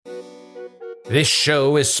This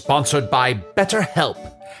show is sponsored by BetterHelp.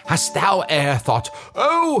 Hast thou e'er thought,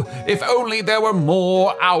 oh, if only there were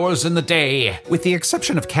more hours in the day? With the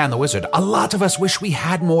exception of Can the Wizard, a lot of us wish we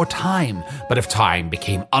had more time. But if time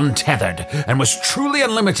became untethered and was truly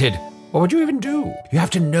unlimited, what would you even do? You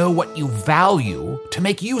have to know what you value to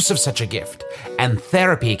make use of such a gift. And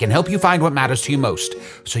therapy can help you find what matters to you most,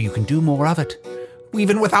 so you can do more of it,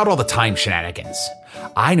 even without all the time shenanigans.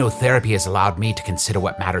 I know therapy has allowed me to consider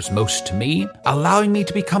what matters most to me, allowing me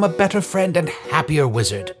to become a better friend and happier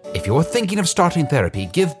wizard. If you're thinking of starting therapy,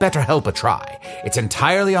 give BetterHelp a try. It's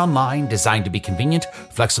entirely online, designed to be convenient,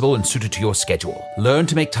 flexible, and suited to your schedule. Learn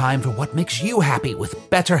to make time for what makes you happy with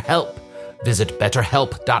BetterHelp. Visit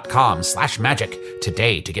betterhelp.com/magic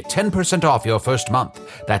today to get 10% off your first month.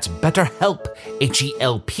 That's BetterHelp,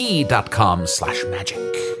 HELP.com/magic.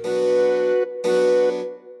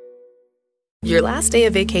 Your last day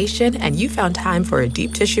of vacation and you found time for a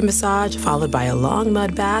deep tissue massage followed by a long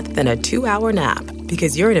mud bath, then a 2-hour nap.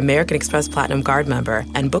 Because you're an American Express Platinum Card member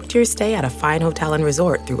and booked your stay at a fine hotel and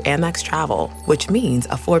resort through Amex Travel, which means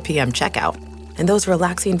a 4 p.m. checkout. And those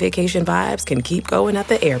relaxing vacation vibes can keep going at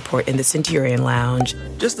the airport in the Centurion Lounge.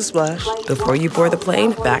 Just a splash. Before you board the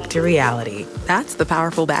plane, back to reality. That's the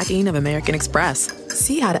powerful backing of American Express.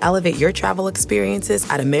 See how to elevate your travel experiences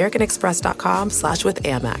at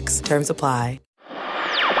americanexpress.com/withAmex. Terms apply.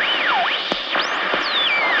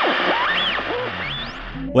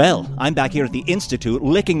 Well, I'm back here at the Institute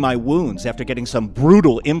licking my wounds after getting some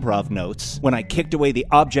brutal improv notes when I kicked away the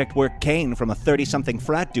object work cane from a 30-something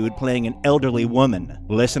frat dude playing an elderly woman.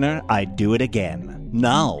 Listener, I'd do it again.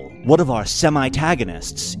 Now, one of our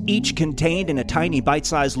semi-tagonists, each contained in a tiny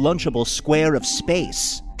bite-sized lunchable square of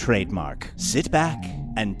space. Trademark. Sit back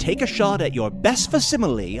and take a shot at your best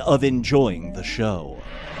facsimile of enjoying the show.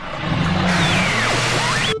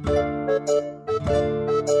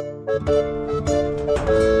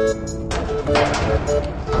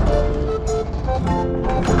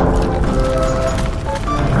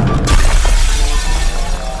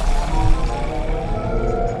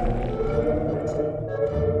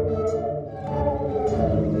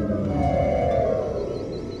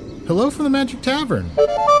 Hello from the Magic Tavern,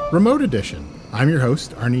 Remote Edition. I'm your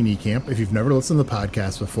host, Arnie Niekamp. If you've never listened to the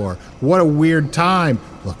podcast before, what a weird time.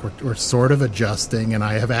 Look, we're sort of adjusting, and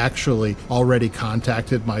I have actually already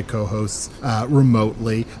contacted my co-hosts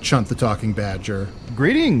remotely. Chunt the Talking Badger.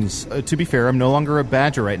 Greetings. To be fair, I'm no longer a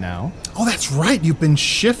badger right now. Oh, that's right. You've been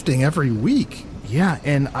shifting every week. Yeah,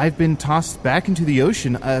 and I've been tossed back into the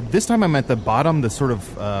ocean. This time I'm at the bottom, the sort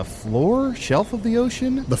of floor shelf of the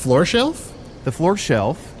ocean. The floor shelf? The floor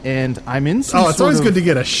shelf, and I'm in some it's always good to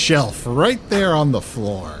get a shelf right there on the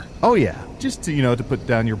floor. Oh, yeah. Just to, to put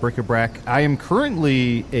down your bric-a-brac. I am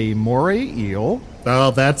currently a moray eel.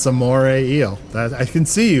 Oh, that's a moray eel. I can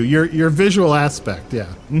see you. Your visual aspect, yeah.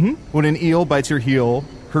 Mm-hmm. When an eel bites your heel,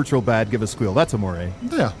 hurts real bad, give a squeal. That's a moray.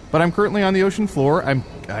 Yeah. But I'm currently on the ocean floor. I'm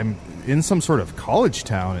in some sort of college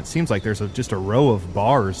town. It seems like there's just a row of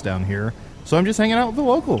bars down here. So I'm just hanging out with the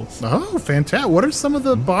locals. Oh, fantastic. What are some of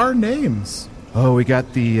the bar names? Oh, we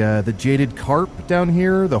got the Jaded Carp down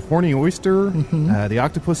here, the Horny Oyster, the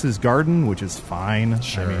Octopus's Garden, which is fine.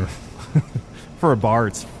 Sure. I mean, for a bar,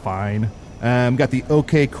 it's fine. Got the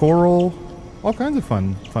OK Coral, all kinds of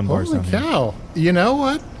fun bars down here. Holy cow. You know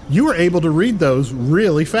what? You were able to read those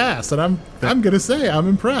really fast, and I'm going to say I'm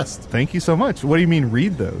impressed. Thank you so much. What do you mean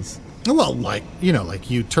read those? Well, like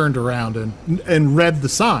you turned around and read the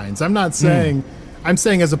signs. I'm not saying, I'm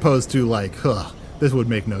saying as opposed to this would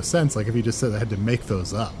make no sense. Like if you just said I had to make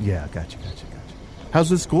those up. Yeah, gotcha.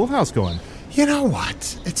 How's the schoolhouse going? You know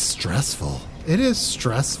what? It's stressful. It is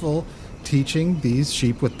stressful teaching these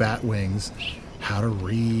sheep with bat wings how to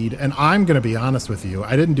read. And I'm going to be honest with you.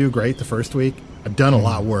 I didn't do great the first week. I've done a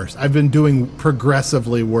lot worse. I've been doing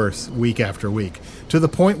progressively worse week after week to the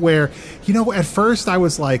point where, at first I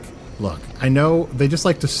was like, look, I know they just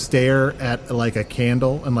like to stare at like a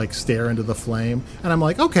candle and stare into the flame. And I'm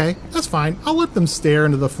like, okay, that's fine. I'll let them stare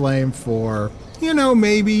into the flame for,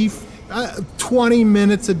 maybe 20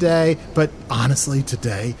 minutes a day. But honestly,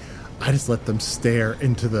 today, I just let them stare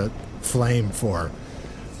into the flame for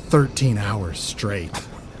 13 hours straight.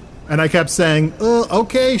 And I kept saying,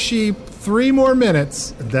 okay, sheep, 3 more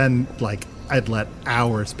minutes. And then I'd let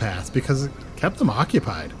hours pass because it kept them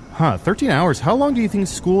occupied. 13 hours. How long do you think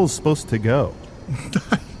school is supposed to go?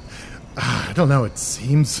 I don't know. It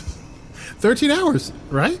seems 13 hours,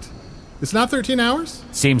 right? It's not 13 hours?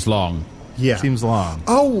 Seems long. Yeah. Seems long.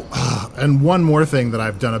 Oh, and one more thing that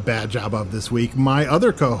I've done a bad job of this week. My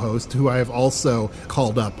other co-host, who I have also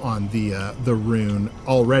called up on the rune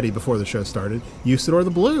already before the show started, Usador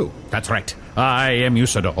the Blue. That's right. I am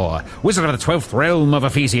Usador, wizard of the 12th realm of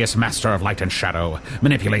Ephesius, master of light and shadow,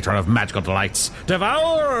 manipulator of magical delights,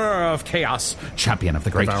 devourer of chaos, champion of the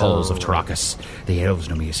great halls of Tarakas. The elves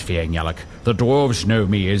know me as Fiangyalak, the dwarves know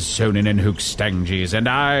me as Zonin and Hookstanges, and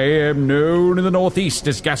I am known in the northeast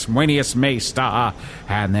as Gasmuenius Maystar,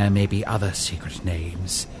 and there may be other secret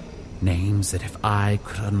names. Names that, if I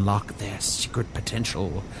could unlock their secret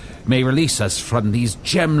potential, may release us from these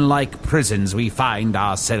gem-like prisons we find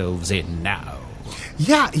ourselves in now.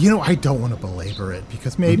 Yeah, I don't want to belabor it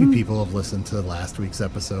because maybe people have listened to last week's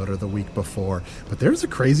episode or the week before, but there's a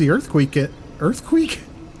crazy earthquake. Earthquake?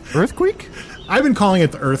 I've been calling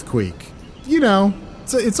it the earthquake.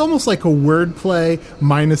 It's almost like a wordplay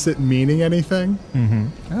minus it meaning anything. Mm-hmm.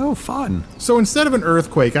 Oh, fun. So instead of an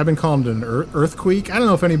earthquake, I've been calling it an earthquake. I don't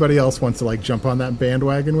know if anybody else wants to jump on that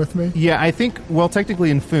bandwagon with me. Yeah, I think,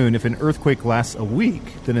 technically in Foon, if an earthquake lasts a week,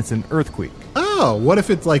 then it's an earthquake. Oh, what if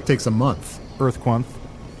it takes a month? Earthquonth.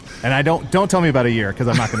 And I don't tell me about a year because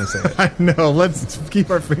I'm not going to say it. I know. Let's keep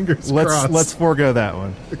our fingers crossed. Let's forego that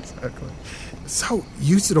one. Exactly. So,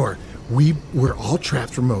 Usador, we're all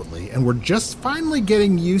trapped remotely, and we're just finally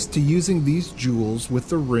getting used to using these jewels with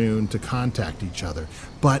the rune to contact each other.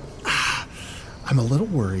 But I'm a little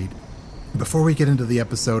worried. Before we get into the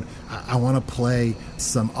episode, I want to play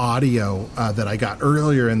some audio that I got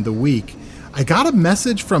earlier in the week. I got a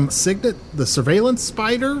message from Signet, the surveillance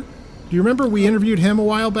spider. Do you remember we interviewed him a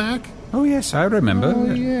while back? Oh, yes, I remember.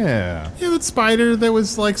 Oh, yeah. Yeah, that spider that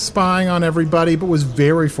was spying on everybody, but was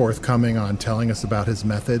very forthcoming on telling us about his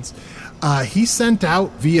methods. He sent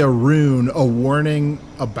out via rune a warning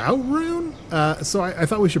about rune. So I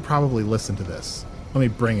thought we should probably listen to this. Let me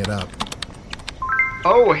bring it up.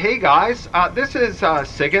 Oh, hey guys, this is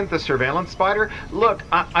Sigint, the surveillance spider. Look,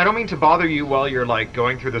 I don't mean to bother you while you're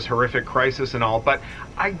going through this horrific crisis and all, but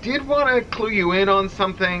I did want to clue you in on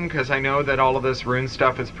something, because I know that all of this rune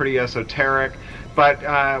stuff is pretty esoteric, but,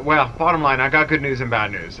 bottom line, I got good news and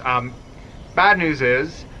bad news. Bad news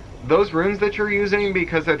is, those runes that you're using,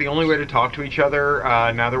 because they're the only way to talk to each other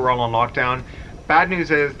now that we're all on lockdown, bad news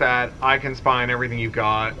is that I can spy on everything you've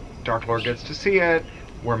got, Dark Lord gets to see it,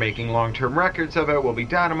 we're making long-term records of it, we'll be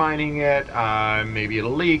data mining it, maybe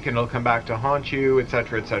it'll leak and it'll come back to haunt you,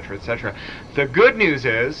 etc., etc., etc. The good news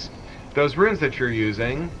is, those runes that you're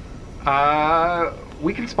using,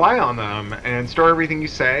 we can spy on them and store everything you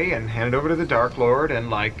say and hand it over to the Dark Lord and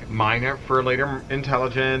mine it for later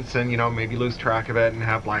intelligence and maybe lose track of it and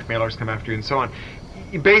have blackmailers come after you and so on.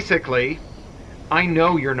 Basically, I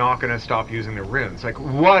know you're not going to stop using the runes.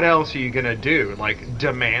 What else are you going to do?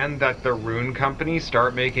 Demand that the rune company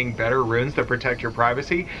start making better runes that protect your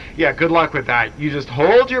privacy? Yeah, good luck with that. You just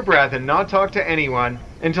hold your breath and not talk to anyone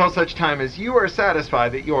until such time as you are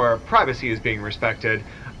satisfied that your privacy is being respected.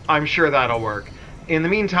 I'm sure that'll work. In the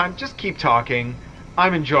meantime, just keep talking.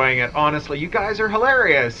 I'm enjoying it, honestly. You guys are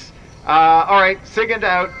hilarious. Alright, Sigint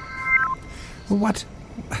out. What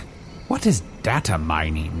is data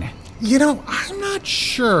mining? I'm not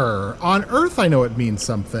sure. On Earth, I know it means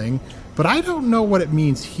something, but I don't know what it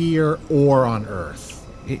means here or on Earth.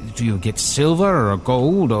 Do you get silver or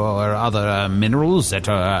gold or other minerals that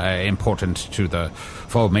are important to the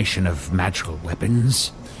formation of magical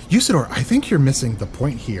weapons? Usador, I think you're missing the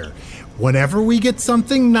point here. Whenever we get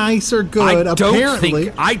something nice or good,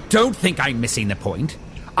 I don't think I'm missing the point.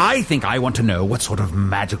 I think I want to know what sort of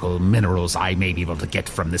magical minerals I may be able to get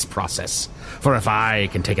from this process. For if I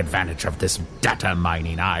can take advantage of this data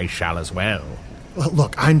mining, I shall as well.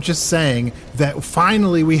 Look, I'm just saying that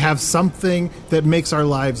finally we have something that makes our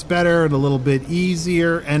lives better and a little bit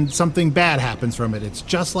easier, and something bad happens from it. It's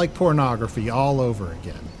just like pornography all over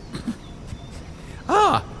again.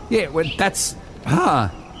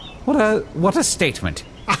 What a statement.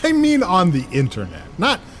 I mean on the internet,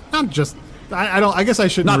 not just... I guess I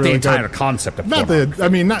shouldn't. Not really the entire concept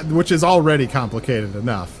of which is already complicated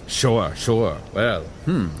enough. Sure. Well,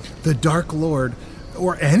 The Dark Lord,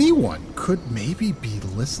 or anyone, could maybe be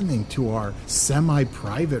listening to our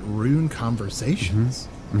semi-private rune conversations.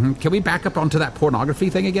 Mm-hmm. Can we back up onto that pornography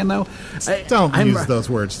thing again, though? Don't use those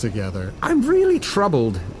words together. I'm really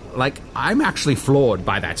troubled. I'm actually floored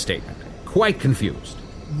by that statement. Quite confused.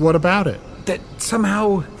 What about it? That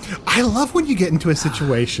somehow... I love when you get into a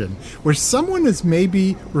situation where someone has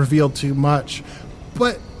maybe revealed too much,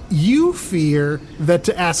 but you fear that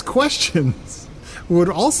to ask questions would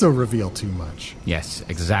also reveal too much. Yes,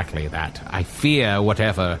 exactly that. I fear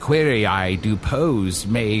whatever query I do pose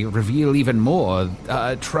may reveal even more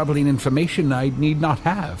troubling information I need not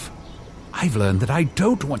have. I've learned that I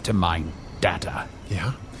don't want to mine data.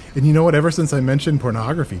 Yeah? And you know what? Ever since I mentioned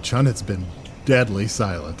pornography, Chun has been deadly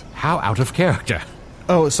silent. How out of character.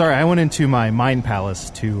 Oh, sorry, I went into my mind palace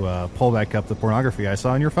to pull back up the pornography I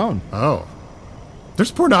saw on your phone. Oh.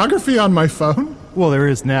 There's pornography on my phone? Well, there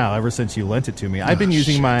is now, ever since you lent it to me. I've been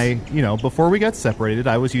using my, before we got separated,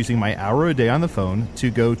 I was using my hour a day on the phone to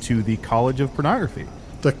go to the College of Pornography.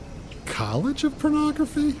 The College of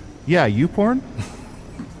Pornography? Yeah, YouPorn.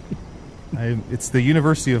 It's the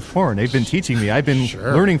University of Porn. They've been teaching me. I've been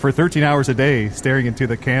learning for 13 hours a day, staring into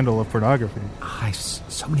the candle of pornography. I've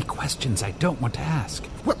so many questions I don't want to ask.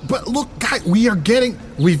 But look, guys,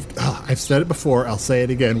 I've said it before, I'll say it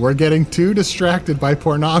again. We're getting too distracted by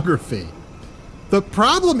pornography. The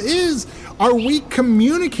problem is, are we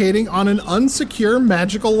communicating on an unsecure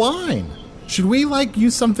magical line? Should we,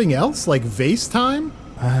 use something else, like FaceTime?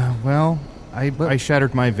 I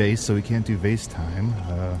shattered my vase, so we can't do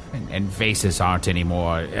FaceTime. And vases aren't any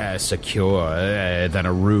more secure than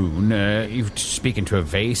a rune. You speak into a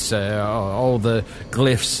vase, all the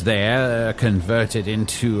glyphs there are converted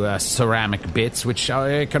into ceramic bits, which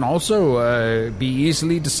can also be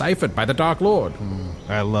easily deciphered by the Dark Lord.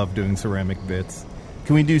 I love doing ceramic bits.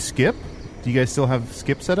 Can we do skip? Do you guys still have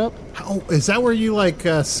skip set up? Oh, is that where you,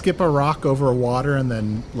 skip a rock over water and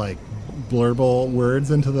then, blurble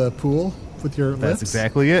words into the pool? With your lips? That's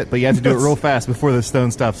exactly it, but you have to do it real fast before the stone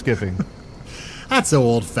stops skipping. That's so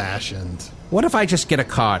old-fashioned. What if I just get a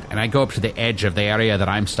cart and I go up to the edge of the area that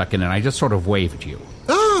I'm stuck in and I just sort of wave at you?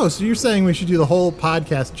 Oh, so you're saying we should do the whole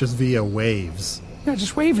podcast just via waves? Yeah,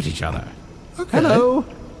 just wave at each other. Okay. Hello?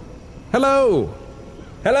 Hello?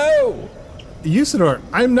 Hello? Usidore,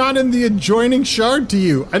 I'm not in the adjoining shard to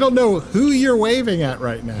you. I don't know who you're waving at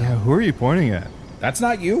right now. Yeah, who are you pointing at? That's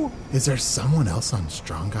not you. Is there someone else on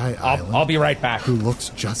Strong Guy Island? I'll be right back. Who looks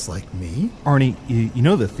just like me? Arnie, you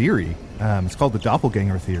know the theory. It's called the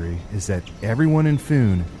doppelganger theory, is that everyone in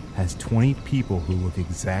Foon has 20 people who look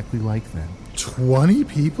exactly like them. 20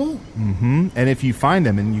 people? Mm-hmm. And if you find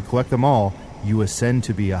them and you collect them all, you ascend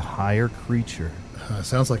to be a higher creature.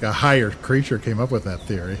 Sounds like a higher creature came up with that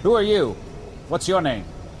theory. Who are you? What's your name?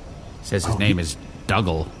 Says his name is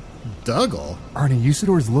Dougal. Dougal? Arnie,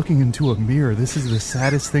 Usidore's looking into a mirror. This is the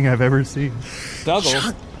saddest thing I've ever seen.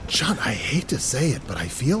 Dougal? John, I hate to say it, but I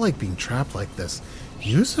feel like being trapped like this.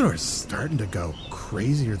 Usidore's starting to go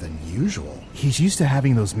crazier than usual. He's used to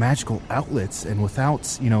having those magical outlets, and without,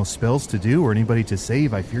 spells to do or anybody to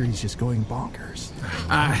save, I fear he's just going bonkers.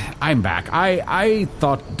 I'm back. I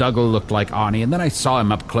thought Dougal looked like Arnie, and then I saw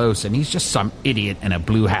him up close, and he's just some idiot in a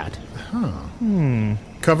blue hat. Huh.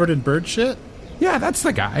 Covered in bird shit? Yeah, that's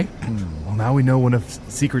the guy. Well, now we know one of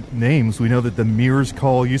secret names. We know that the mirrors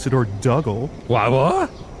call Usidore Dougal. What?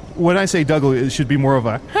 When I say Dougal, it should be more of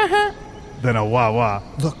a ha-ha than a wah-wah.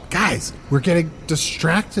 Look, guys, we're getting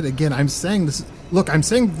distracted again. I'm saying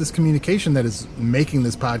this communication that is making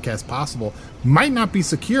this podcast possible might not be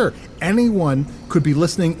secure. Anyone could be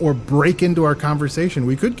listening or break into our conversation.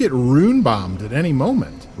 We could get rune-bombed at any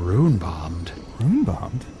moment. Rune-bombed?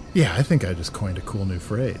 Rune-bombed? Yeah, I think I just coined a cool new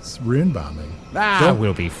phrase. Rune-bombing.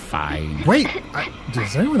 We'll be fine. Wait,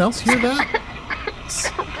 does anyone else hear that?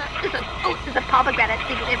 The pomegranate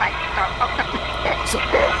thing in my throat.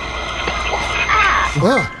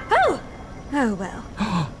 Oh well.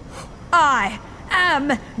 I am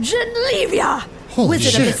Genlevia,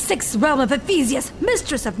 wizard of the sixth realm of Ephesius,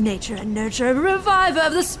 mistress of nature and nurture, reviver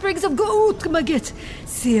of the springs of Goutmagit,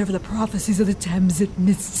 seer of the prophecies of the Tamsit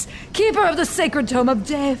mists, keeper of the sacred tome of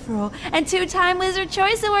Defro, and two-time Wizard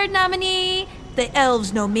Choice Award nominee. The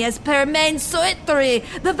elves know me as Permain Soitri.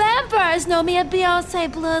 The vampires know me as Beyonce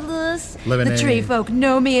Bloodless. The tree folk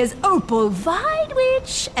know me as Opal Vine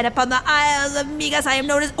Witch. And upon the Isles of Migas, I am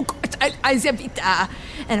known as Izavita.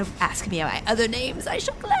 And if you ask me my other names, I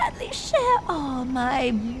shall gladly share all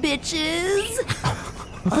my bitches.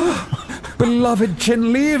 Beloved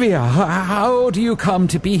Genlevia, how do you come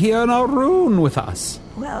to be here in our rune with us?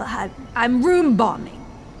 Well, I'm rune bombing.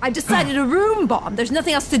 I decided to rune bomb. There's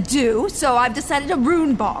nothing else to do, so I've decided to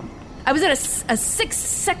rune bomb. I was at a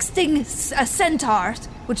six-sexting centaur,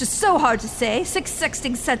 which is so hard to say.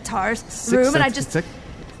 Six-sexting centaurs room, and I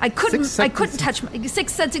couldn't touch my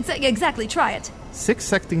six-sexting. Exactly, try it.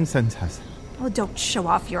 Six-sexting centaurs. Oh, don't show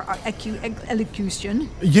off your elocution.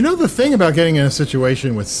 You know the thing about getting in a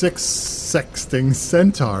situation with six-sexting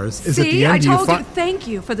centaurs is at the end thank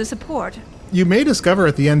you for the support. You may discover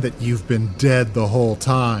at the end that you've been dead the whole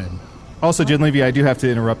time. Also, Genlevia, I do have to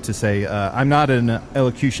interrupt to say I'm not an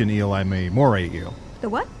elocution eel, I'm a moray eel. The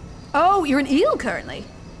what? Oh, you're an eel currently.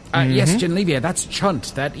 Yes, Genlevia, that's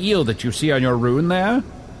Chunt, that eel that you see on your rune there.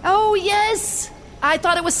 Oh, yes. I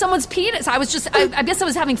thought it was someone's penis. I guess I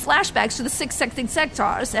was having flashbacks to the 6 sexting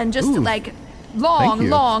sectars and just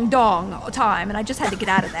long dong time, and I just had to get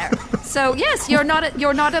out of there. So yes, you're not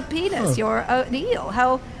a penis. You're an eel.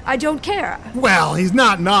 How? I don't care. Well, he's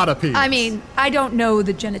not a penis. I mean, I don't know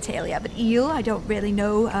the genitalia, but eel, I don't really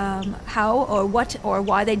know how or what or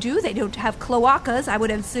why they do. They don't have cloacas, I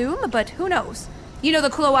would assume, but who knows? You know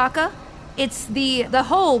the cloaca? It's the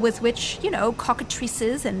hole with which,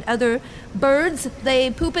 cockatrices and other birds, they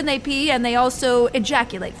poop and they pee, and they also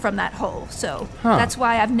ejaculate from that hole. So that's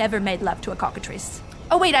why I've never made love to a cockatrice.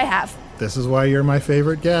 Oh, wait, I have. This is why you're my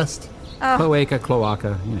favorite guest. Cloaca,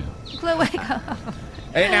 Cloaca.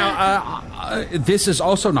 Hey, now, this is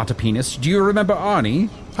also not a penis. Do you remember Arnie?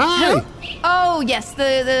 Hi! Who? Oh, yes,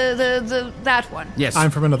 the that one. Yes.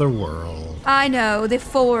 I'm from another world. I know, the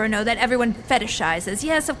foreigner that everyone fetishizes.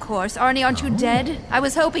 Yes, of course. Arnie, aren't you dead? I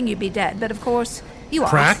was hoping you'd be dead, but of course you are.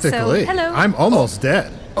 Practically. So, hello. I'm almost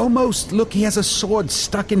dead. Almost. Look, he has a sword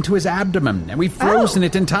stuck into his abdomen, and we've frozen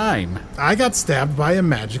it in time. I got stabbed by a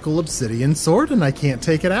magical obsidian sword, and I can't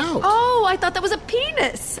take it out. Oh, I thought that was a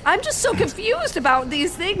penis. I'm just so confused about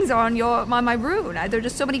these things on my rune. There are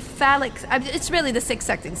just so many phallic... It's really the 6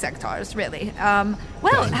 sexting sectars, really. How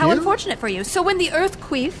unfortunate for you. So when the earth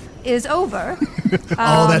queef is over...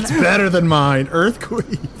 Oh, that's better than mine. Earth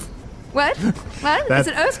queef. What? What? It's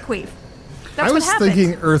an earth queef. That's I was what happened.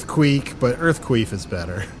 thinking earthquake, but earthqueef is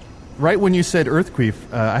better. Right when you said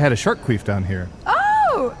earthqueef, I had a shark queef down here.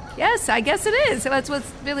 Oh, yes, I guess it is. That's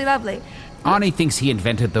what's really lovely. Arnie thinks he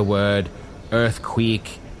invented the word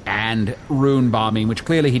earthquake and rune bombing, which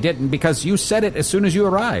clearly he didn't, because you said it as soon as you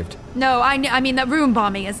arrived. No, I mean, that room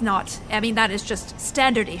bombing is not. I mean, that is just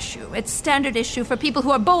standard issue. It's standard issue for people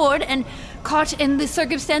who are bored and caught in the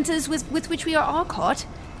circumstances with which we are all caught,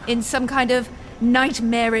 in some kind of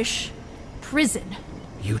nightmarish prison.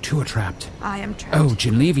 You too are trapped. I am trapped. Oh,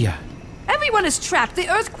 Genlevia. Everyone is trapped. The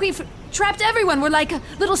earthquake trapped everyone. We're like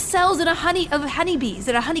little cells in of honeybees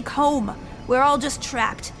in a honeycomb. We're all just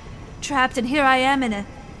trapped, and here I am in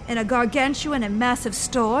a gargantuan and massive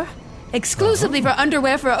store, exclusively for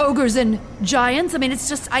underwear for ogres and giants. I mean, it's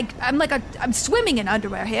just I'm swimming in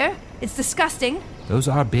underwear here. It's disgusting. Those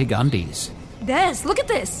are big undies. Yes, look at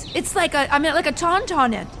this. It's like a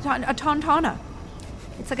tauntana.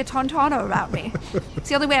 It's like a tauntana around me. It's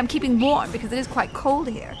the only way I'm keeping warm because it is quite cold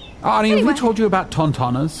here. Arnie, have we told you about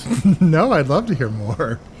tauntanas? No, I'd love to hear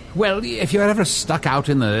more. Well, if you're ever stuck out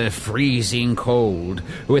in the freezing cold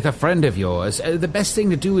with a friend of yours, the best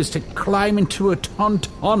thing to do is to climb into a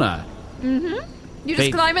tauntana. Mm-hmm. You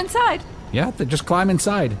just climb inside. Yeah, they just climb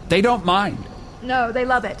inside. They don't mind. No, they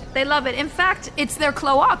love it. They love it. In fact, it's their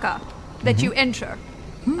cloaca that you enter.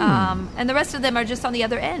 And the rest of them are just on the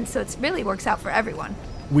other end, so it really works out for everyone.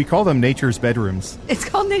 We call them nature's bedrooms. It's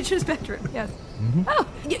called nature's bedroom, yes. Mm-hmm. Oh,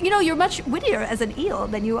 you're much wittier as an eel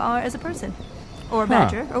than you are as a person. Or a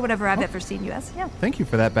badger, or whatever I've ever seen you as. Yeah. Thank you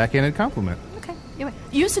for that backhanded compliment. Okay. Anyway,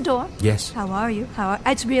 Usador. Yes. How are you?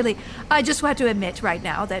 It's really... I just want to admit right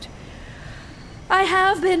now that I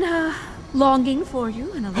have been longing for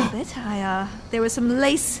you in a little bit. There were some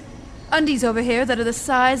lace undies over here that are the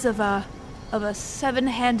size of a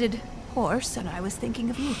 7-handed horse, and I was thinking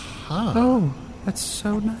of you. Huh. Oh, that's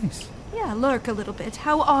so nice. Yeah, lurk a little bit.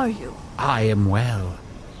 How are you? I am well.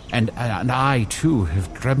 And I, too,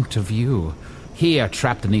 have dreamt of you. Here,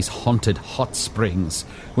 trapped in these haunted hot springs,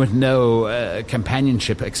 with no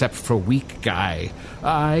companionship except for weak guy.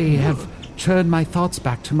 I have turned my thoughts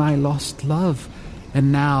back to my lost love,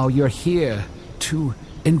 and now you're here to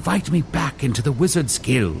invite me back into the Wizards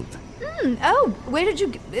Guild. Oh, where did you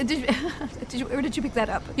pick that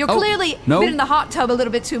up? You're clearly been in the hot tub a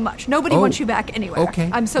little bit too much. Nobody wants you back anywhere. Okay.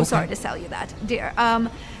 I'm so sorry to tell you that, dear.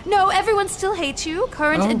 No, everyone still hates you.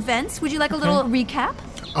 Current events. Would you like a little recap?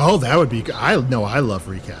 Oh, that would be good. I love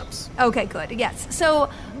recaps. Okay, good. Yes. So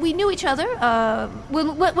we knew each other.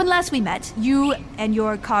 When last we met, you and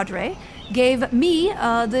your cadre gave me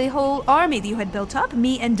the whole army that you had built up.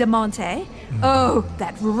 Me and Demonte. Oh,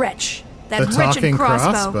 that wretch. That the wretched talking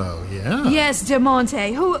crossbow. Yeah. Yes,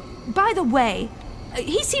 Demonte, who, by the way,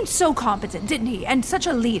 he seemed so competent, didn't he? And such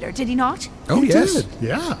a leader, did he not? Oh, yes. Did.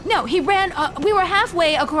 Yeah. No, he ran, we were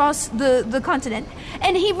halfway across the continent,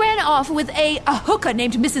 and he ran off with a hooker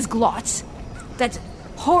named Mrs. Glotz, that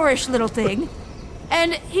whorish little thing,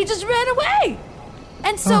 and he just ran away.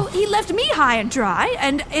 And so he left me high and dry,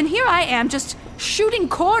 and here I am just shooting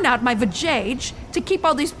corn out my vajayjay to keep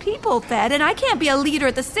all these people fed, and I can't be a leader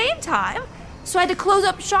at the same time. So I had to close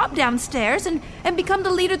up shop downstairs and become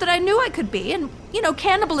the leader that I knew I could be. And,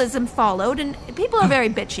 cannibalism followed, and people are very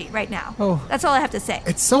bitchy right now. Oh. That's all I have to say.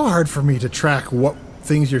 It's so hard for me to track what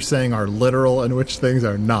things you're saying are literal and which things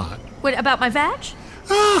are not. What, about my vag?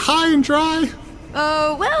 High and dry.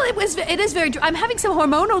 Oh, well, it is very dry. I'm having some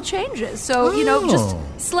hormonal changes. So, just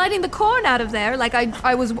sliding the corn out of there like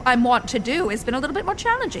I'm wont to do has been a little bit more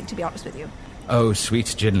challenging, to be honest with you. Oh, sweet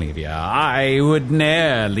Genlevia, I would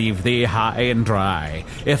ne'er leave thee high and dry.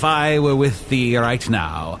 If I were with thee right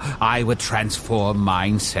now, I would transform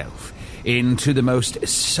myself into the most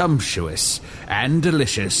sumptuous and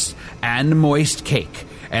delicious and moist cake,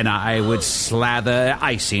 and I would slather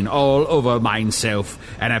icing all over myself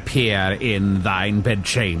and appear in thine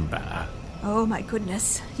bedchamber. Oh, my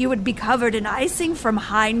goodness. You would be covered in icing from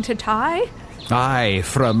hind to thigh? Aye,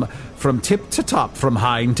 from tip to top, from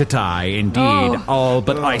hind to thigh, indeed, all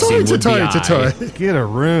but icing would be I. Get a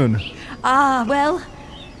rune. Ah, well,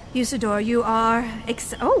 Usidore, you are...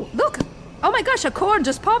 oh, look! Oh my gosh, a corn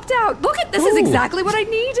just popped out! Look at this! Is exactly what I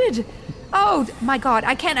needed! Oh, my God,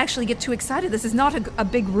 I can't actually get too excited. This is not a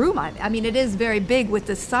big room. I mean, it is very big with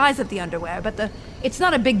the size of the underwear, but it's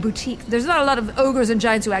not a big boutique. There's not a lot of ogres and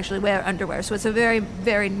giants who actually wear underwear, so it's a very,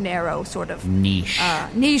 very narrow sort of... Niche.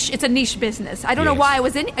 It's a niche business. I don't know why I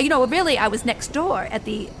was in... really, I was next door at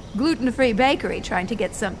the gluten-free bakery trying to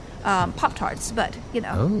get some Pop-Tarts, but,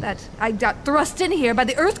 that I got thrust in here by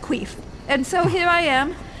the earthquake. And so here I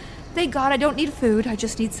am. Thank God I don't need food. I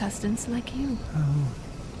just need sustenance like you. Oh.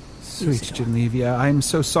 Sweet Genlevia, I'm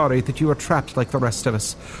so sorry that you are trapped like the rest of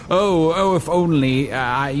us. Oh, if only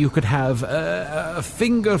you could have a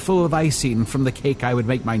fingerful of icing from the cake I would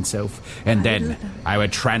make myself, and then I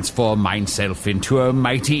would transform myself into a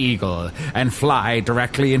mighty eagle and fly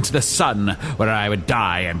directly into the sun, where I would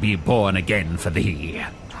die and be born again for thee.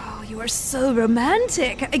 Oh, you are so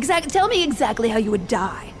romantic. Tell me exactly how you would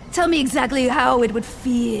die. Tell me exactly how it would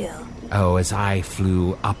feel. Oh, as I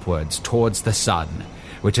flew upwards towards the sun,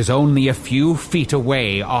 which is only a few feet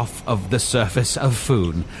away off of the surface of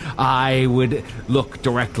Foon, I would look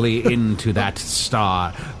directly into that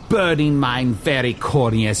star, burning mine very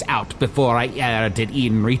corneas out before I e'er did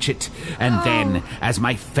e'en reach it. And then, as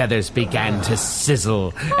my feathers began to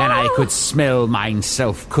sizzle, and I could smell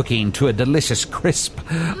myself cooking to a delicious crisp,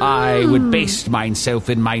 I would baste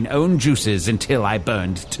myself in mine own juices until I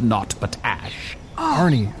burned to naught but ash.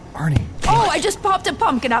 Arnie. Oh, I just popped a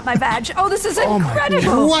pumpkin out my vag. Oh, this is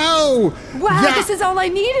incredible. Wow. Wow, this is all I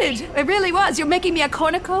needed. It really was. You're making me a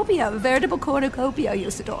cornucopia, a veritable cornucopia,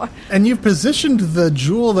 Usidore. And you've positioned the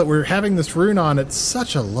jewel that we're having this rune on at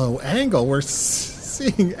such a low angle. We're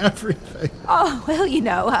seeing everything. Oh, well, do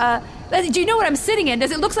you know what I'm sitting in?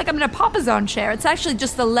 Does it look like I'm in a papasan chair? It's actually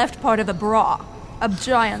just the left part of a bra, a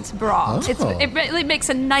giant's bra. Oh. It really makes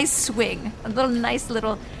a nice swing, nice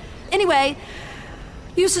little... Anyway...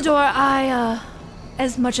 Usidore,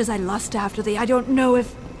 as much as I lust after thee, I don't know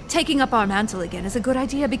if taking up our mantle again is a good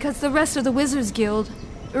idea, because the rest of the Wizards Guild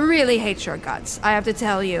really hates your guts. I have to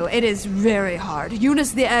tell you, it is very hard.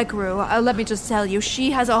 Eunice the Ekru, let me just tell you,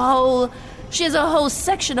 she has a whole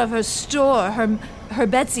section of her store, her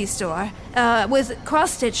Betsy store, with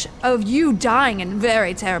cross-stitch of you dying in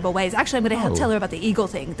very terrible ways. Actually, I'm going to tell her about the eagle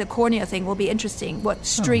thing. The cornea thing will be interesting, what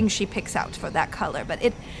string she picks out for that color.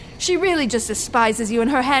 But she really just despises you,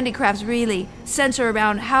 and her handicrafts really center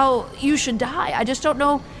around how you should die. I just don't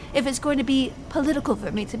know if it's going to be political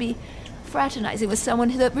for me to be fraternizing with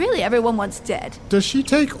someone that really everyone wants dead. Does she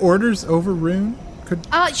take orders over Rune?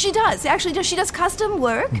 She does. Actually, she does custom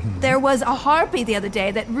work. Mm-hmm. There was a harpy the other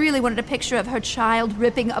day that really wanted a picture of her child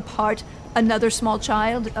ripping apart another small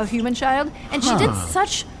child, a human child, and she did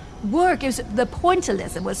such work. The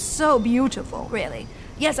pointillism was so beautiful, really.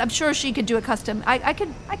 Yes, I'm sure she could do a custom. I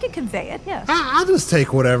could convey it. Yeah. I'll just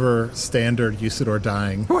take whatever standard Usidore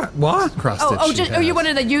dying. What? Cross-stitch you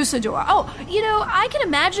wanted a Usidore. Oh, I can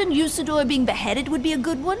imagine Usidore being beheaded would be a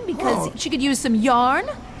good one, because she could use some yarn.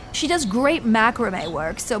 She does great macrame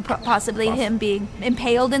work, so possibly him being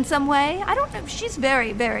impaled in some way. I don't know. She's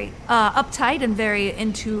very, very uptight and very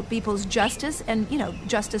into people's justice and,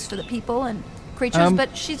 justice for the people and creatures,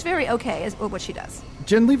 but she's very okay at what she does.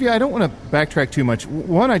 Genlevia, I don't want to backtrack too much.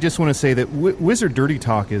 One, I just want to say that Wizard Dirty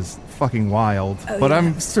Talk is fucking wild, but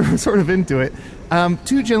I'm sort of into it.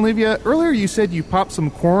 To Genlevia, earlier you said you popped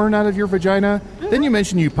some corn out of your vagina. Then you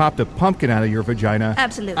mentioned you popped a pumpkin out of your vagina.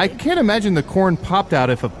 Absolutely. I can't imagine the corn popped out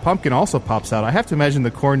if a pumpkin also pops out. I have to imagine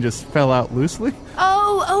the corn just fell out loosely.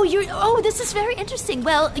 This is very interesting.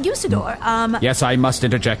 Well, Usador, Yes, I must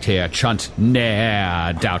interject here. Chunt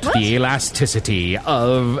ne'er doubt the elasticity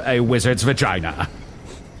of a wizard's vagina.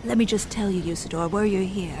 let me just tell you, Usador, were you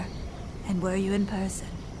here, and were you in person,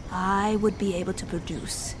 I would be able to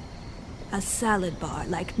produce a salad bar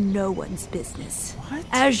like no one's business. What?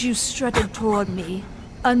 As you strutted toward me,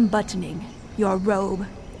 unbuttoning your robe,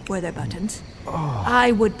 were there buttons?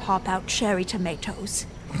 I would pop out cherry tomatoes.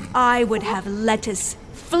 I would have lettuce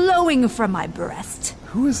flowing from my breast.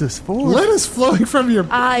 Who is this for? Lettuce flowing from your...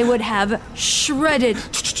 I would have shredded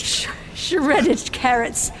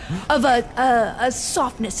carrots of a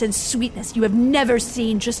softness and sweetness you have never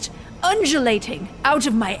seen, just undulating out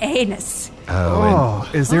of my anus.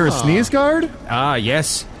 Is there a sneeze guard? Ah,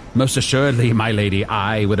 yes. Most assuredly, my lady,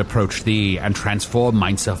 I would approach thee and transform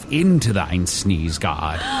myself into thine sneeze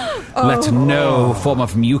guard. Let no form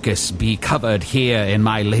of mucus be covered here in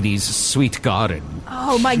my lady's sweet garden.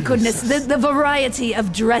 Oh my goodness, the variety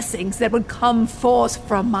of dressings that would come forth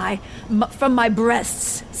from my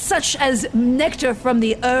breasts, such as nectar from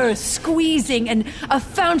the earth squeezing and a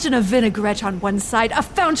fountain of vinaigrette on one side, a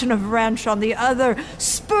fountain of ranch on the other,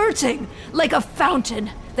 spurting like a fountain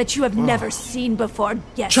that you have never seen before.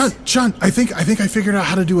 Yes. Chunt, I think I figured out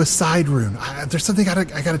how to do a side rune. There's something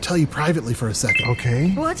I gotta tell you privately for a second.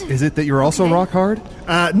 Okay. What? Is it that you're also rock hard?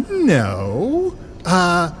 No.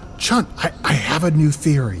 Chunt, I have a new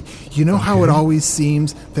theory. You know how it always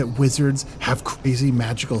seems that wizards have crazy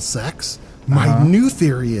magical sex? My new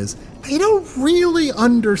theory is they don't really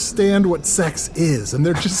understand what sex is, and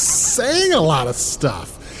they're just saying a lot of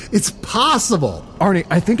stuff. It's possible. Arnie,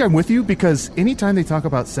 I think I'm with you, because anytime they talk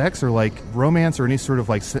about sex or like romance or any sort of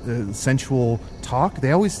like sensual talk,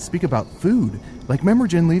 they always speak about food. Like, remember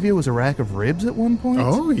Genlevia was a rack of ribs at one point?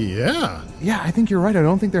 Oh, yeah. Yeah, I think you're right. I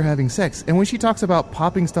don't think they're having sex. And when she talks about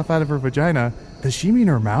popping stuff out of her vagina, does she mean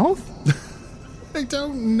her mouth? I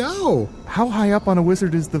don't know. How high up on a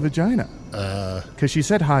wizard is the vagina? Because she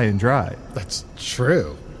said high and dry. That's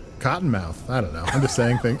true. Cottonmouth. I don't know. I'm just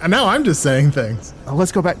saying things. No, I'm just saying things.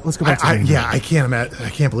 Let's go back. Let's go back to the I can't imagine. I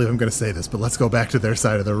can't believe I'm going to say this, but let's go back to their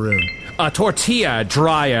side of the room. A tortilla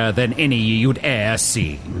drier than any you'd e'er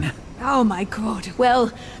seen. Oh my god.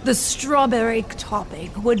 Well, the strawberry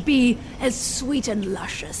topping would be as sweet and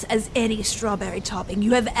luscious as any strawberry topping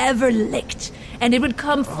you have ever licked. And it would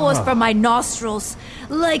come forth from my nostrils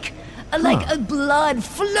like a blood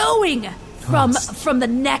flowing from the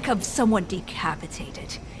neck of someone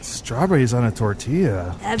decapitated. Strawberries on a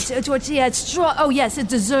tortilla. A tortilla, it's a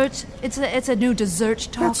dessert. It's a new dessert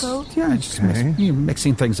taco. You're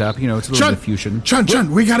mixing things up. You know, it's a little bit of fusion. Chunt,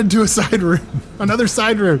 we got to do a side room. Another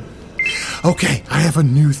side room. Okay, I have a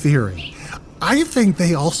new theory. I think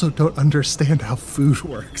they also don't understand how food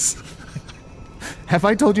works. Have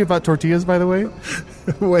I told you about tortillas, by the way?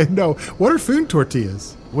 Wait, no. What are food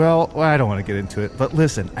tortillas? Well, I don't want to get into it, but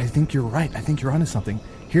listen, I think you're right. I think you're onto something.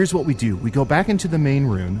 Here's what we do. We go back into the main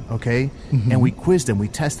rune, okay? Mm-hmm. And we quiz them, we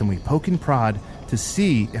test them, we poke and prod to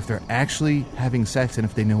see if they're actually having sex and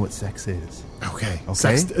if they know what sex is. Okay.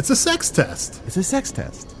 It's a sex test. It's a sex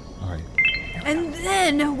test. All right. And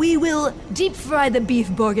then we will deep fry the beef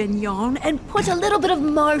bourguignon and put a little bit of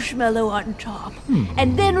marshmallow on top.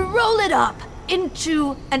 And then roll it up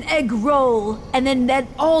into an egg roll, and then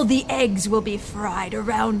all the eggs will be fried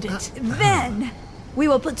around it. Then we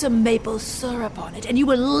will put some maple syrup on it, and you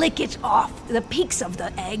will lick it off the peaks of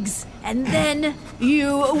the eggs, and then you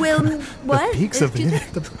will... What? The peaks of the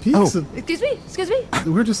eggs? The peaks of... Excuse me?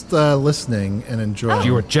 We're just listening and enjoying.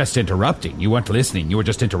 You were just interrupting. You weren't listening. You were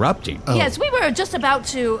just interrupting. Oh. Yes, we were just about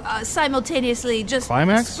to simultaneously just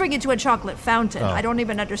climax? Spring into a chocolate fountain. I don't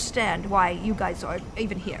even understand why you guys are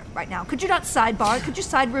even here right now. Could you not sidebar? Could you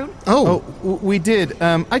side rune? Oh, we did.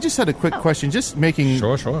 I just had a quick question. Just making...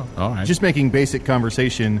 Sure. All right. Just making basic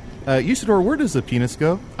conversation. Usador, where does the penis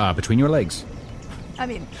go? Between your legs. I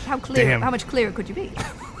mean, how clear? Damn. How much clearer could you be?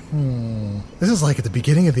 This is like at the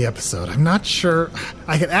beginning of the episode. I'm not sure.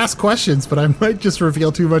 I can ask questions, but I might just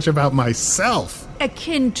reveal too much about myself.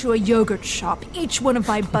 Akin to a yogurt shop, each one of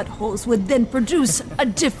my buttholes would then produce a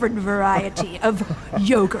different variety of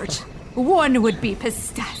yogurt. One would be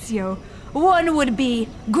pistachio. One would be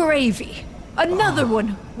gravy. Another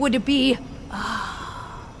one would be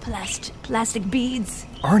plastic beads.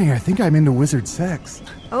 Arnie, I think I'm into wizard sex.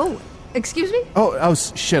 Oh, excuse me? Oh,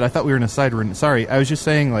 shit. I thought we were in a side room. Sorry. I was just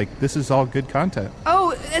saying, like, this is all good content.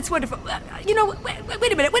 Oh, that's wonderful. You know,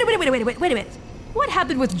 wait a minute. What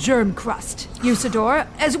happened with germ crust, Usador?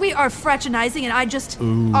 As we are fraternizing and I just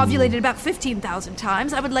ovulated about 15,000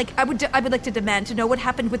 times, I would like to demand to know what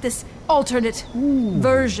happened with this alternate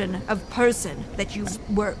version of person that you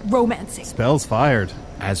were romancing. Spells fired.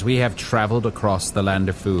 As we have traveled across the land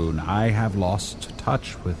of Foon, I have lost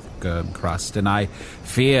touch with germ crust, and I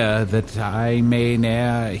fear that I may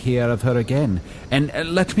ne'er hear of her again. And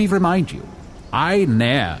let me remind you, I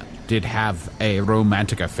ne'er did have a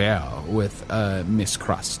romantic affair with Miss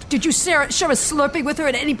Crust. Did you share a Slurpee with her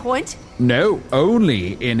at any point? No,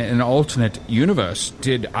 only in an alternate universe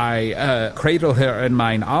did I cradle her in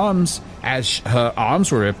mine arms as her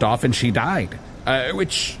arms were ripped off and she died.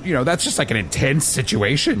 Which, that's just like an intense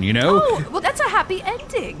situation, Oh, well, that's a happy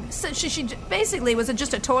ending. So she basically, was it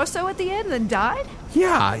just a torso at the end and then died?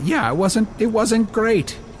 Yeah, it wasn't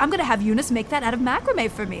great. I'm going to have Eunice make that out of macrame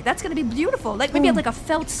for me. That's going to be beautiful. Like maybe like a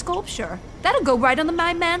felt sculpture. That'll go right on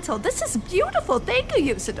my mantle. This is beautiful. Thank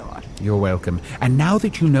you, Usador. You're welcome. And now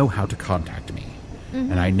that you know how to contact me,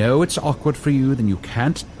 and I know it's awkward for you, then you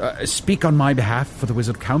can't speak on my behalf for the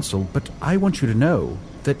Wizard Council, but I want you to know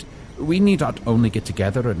that we need not only get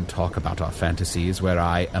together and talk about our fantasies where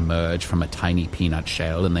I emerge from a tiny peanut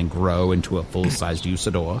shell and then grow into a full-sized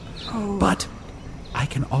Usador, but I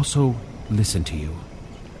can also listen to you.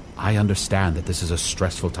 I understand that this is a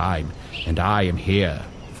stressful time, and I am here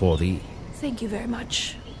for thee. Thank you very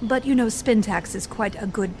much. But Spintax is quite a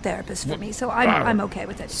good therapist for me, so I'm okay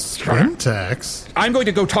with it. Spintax? I'm going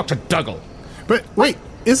to go talk to Dougal. But wait,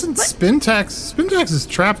 isn't Spintax is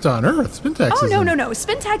trapped on Earth? Spintax no.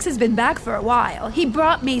 Spintax has been back for a while. He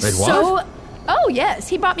brought me what? Oh, yes.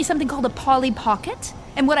 He brought me something called a Polly Pocket.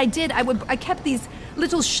 And what I did, I kept these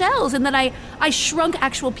little shells, and then I shrunk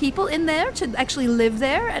actual people in there to actually live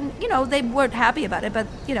there. And, they weren't happy about it, but,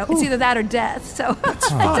 it's either that or death. So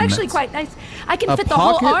it's actually quite nice. I can fit the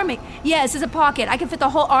whole army. Yes, it's a pocket. I can fit the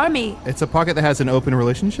whole army. It's a pocket that has an open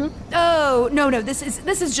relationship? Oh, no. This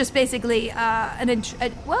is just basically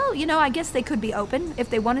I guess they could be open if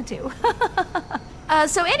they wanted to.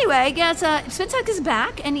 So anyway, I guess Spintax is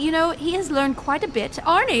back, and he has learned quite a bit.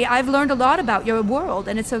 Arnie, I've learned a lot about your world,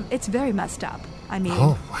 and it's very messed up. I mean,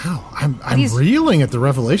 oh wow, I'm reeling at the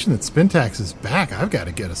revelation that Spintax is back. I've got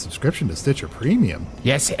to get a subscription to Stitcher Premium.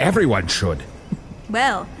 Yes, everyone should.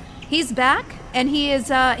 Well, he's back, and he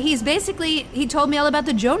told me all about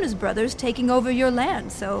the Jonas Brothers taking over your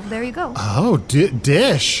land. So there you go. Oh,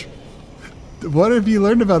 Dish. What have you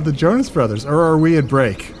learned about the Jonas Brothers, or are we at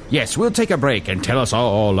break? Yes, we'll take a break and tell us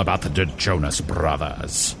all about the Jonas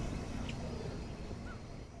Brothers.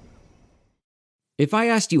 If I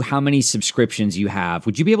asked you how many subscriptions you have,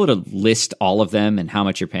 would you be able to list all of them and how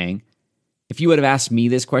much you're paying? If you would have asked me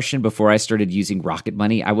this question before I started using Rocket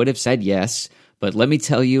Money, I would have said yes, but let me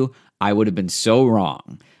tell you, I would have been so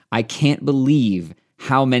wrong. I can't believe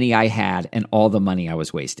how many I had and all the money I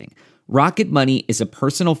was wasting. Rocket Money is a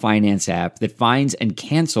personal finance app that finds and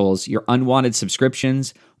cancels your unwanted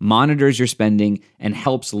subscriptions, monitors your spending, and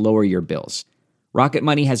helps lower your bills. Rocket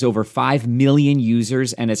Money has over 5 million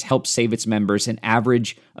users and has helped save its members an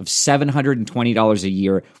average of $720 a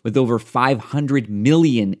year with over 500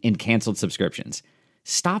 million in canceled subscriptions.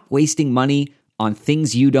 Stop wasting money on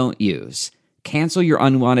things you don't use. Cancel your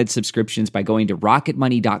unwanted subscriptions by going to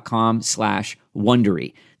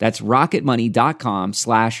rocketmoney.com/Wondery. That's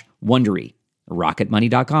rocketmoney.com/Wondery.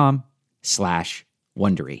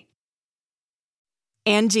 rocketmoney.com/Wondery.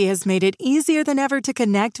 Angie has made it easier than ever to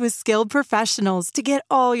connect with skilled professionals to get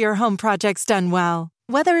all your home projects done well.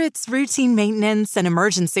 Whether it's routine maintenance, an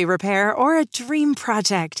emergency repair, or a dream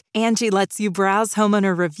project, Angie lets you browse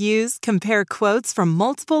homeowner reviews, compare quotes from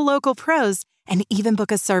multiple local pros, and even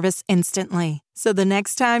book a service instantly. So the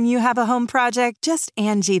next time you have a home project, just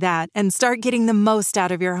Angie that and start getting the most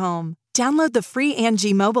out of your home. Download the free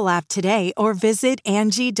Angie mobile app today or visit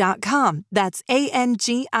Angie.com. That's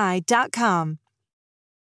ANGI.com.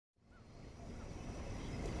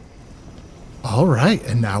 All right,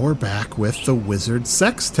 and now we're back with the wizard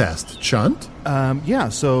sex test. Chunt?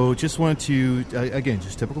 So just wanted to, again,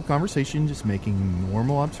 just typical conversation, just making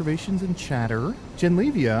normal observations and chatter.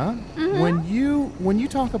 Genlevia, when you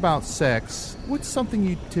talk about sex, what's something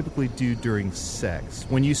you typically do during sex?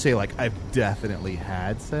 When you say, like, I've definitely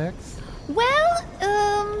had sex? Well,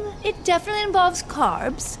 it definitely involves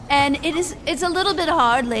carbs, and it's a little bit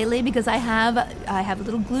hard lately because I have a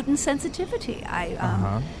little gluten sensitivity.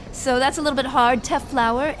 So that's a little bit hard. Teff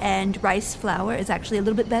flour and rice flour is actually a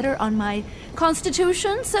little bit better on my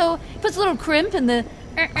constitution. So it puts a little crimp in the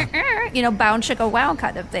bound chicka wow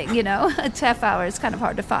kind of thing. Teff flour is kind of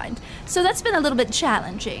hard to find. So that's been a little bit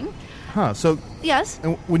challenging. Huh, so... Yes?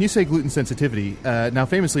 And when you say gluten sensitivity, now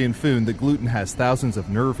famously in food, the gluten has thousands of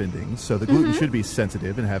nerve endings, so the gluten should be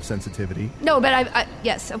sensitive and have sensitivity. No, but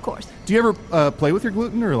yes, of course. Do you ever play with your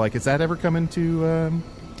gluten, or has that ever come into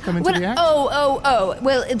the act?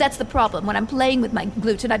 Well, that's the problem. When I'm playing with my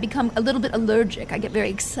gluten, I become a little bit allergic. I get very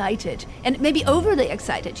excited, and maybe overly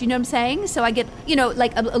excited. You know what I'm saying? So I get,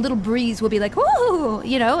 like a little breeze will be like, ooh,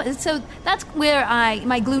 And so that's where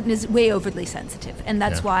my gluten is way overly sensitive, and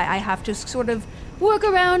that's why I have to sort of work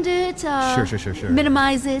around it. Sure.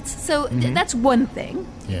 Minimize it. So that's one thing.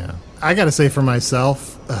 Yeah. I got to say for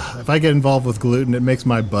myself, if I get involved with gluten, it makes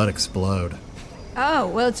my butt explode. Oh,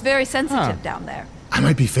 well, it's very sensitive down there. I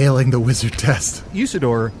might be failing the wizard test.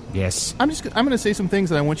 Usador. Yes. I'm going to say some things,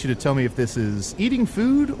 and I want you to tell me if this is eating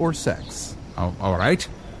food or sex. Oh, all right.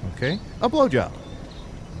 Okay. A blowjob.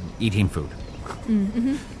 Eating food.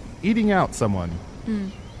 Mm-hmm. Eating out someone.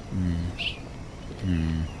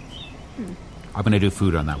 I'm going to do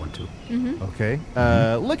food on that one, too. Mm-hmm. Okay.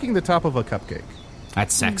 Licking the top of a cupcake.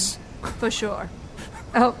 That's sex. For sure.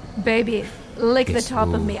 Oh, baby, lick the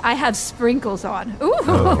top of me. I have sprinkles on. Ooh.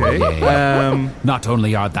 Okay. Not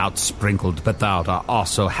only art thou sprinkled, but thou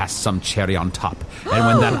also hast some cherry on top. And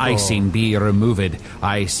when that icing be removed,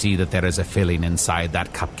 I see that there is a filling inside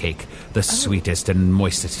that cupcake, the sweetest and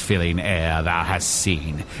moistest filling e'er thou hast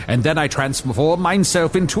seen. And then I transform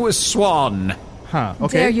myself into a swan. Huh,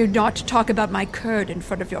 okay. Dare you not talk about my curd in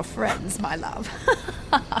front of your friends, my love.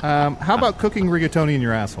 How about cooking rigatoni in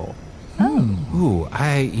your asshole? Ooh,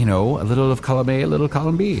 a little of column A, a little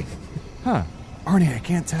column B. Huh. Arnie, I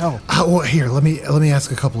can't tell. Well, here, let me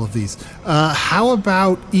ask a couple of these. How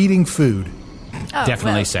about eating food?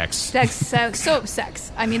 Definitely sex.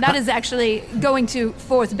 Sex. I mean, that is actually going to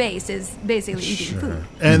fourth base is basically eating food.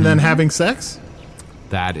 And then having sex?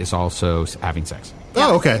 That is also having sex.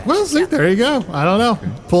 Oh, okay. Well, see, there you go. I don't know.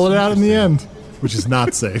 Pull it out in the end, which is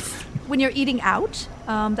not safe. When you're eating out,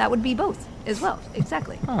 that would be both as well.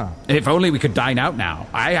 Exactly. Huh. If only we could dine out now.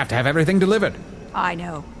 I have to have everything delivered. I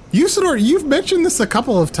know. Usador, you've mentioned this a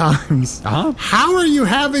couple of times. Uh-huh. How are you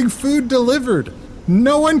having food delivered?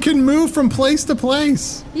 No one can move from place to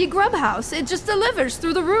place. Ye Grub House, it just delivers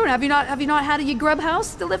through the room. Have you not had a Ye Grub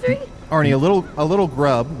House delivery? Arnie, a little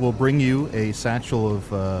grub will bring you a satchel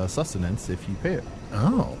of sustenance if you pay it.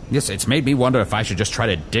 Oh. Yes, it's made me wonder if I should just try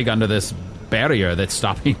to dig under this barrier that's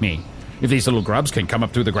stopping me. If these little grubs can come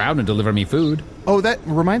up through the ground and deliver me food. Oh, that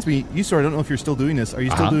reminds me, Usador, I don't know if you're still doing this. Are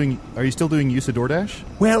you still doing Usador Dash?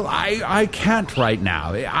 Well, I can't right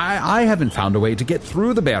now. I haven't found a way to get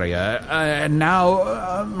through the barrier, and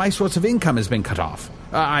now my source of income has been cut off.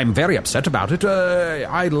 I'm very upset about it.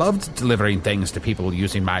 I loved delivering things to people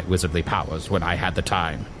using my wizardly powers when I had the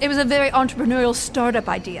time. It was a very entrepreneurial startup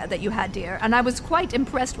idea that you had, dear, and I was quite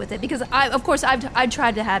impressed with it because, I've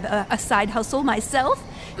tried to have a side hustle myself,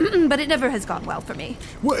 but it never has gone well for me.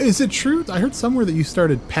 Well, is it true? I heard somewhere that you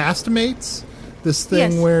started Pastmates, this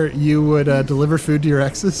thing Yes. where you would deliver food to your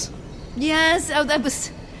exes. Yes,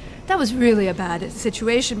 that was really a bad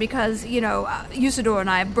situation because, Usador and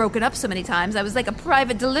I have broken up so many times. I was like a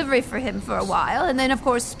private delivery for him for a while. And then, of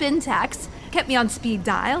course, Spintax kept me on speed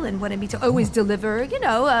dial and wanted me to always deliver,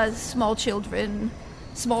 small children,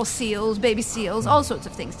 small seals, baby seals, all sorts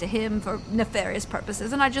of things to him for nefarious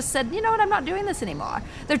purposes. And I just said, you know what, I'm not doing this anymore.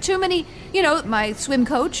 There are too many, my swim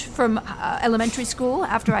coach from elementary school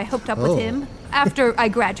after I hooked up with him. After I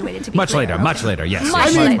graduated, to be Much clear. later, yes. Much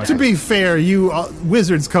I mean, later. to be fair, you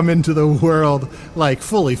wizards come into the world like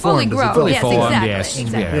fully formed. Fully grown. Fully Yes, formed, exactly, yes.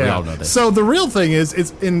 exactly. Yeah, we all know this. So the real thing is,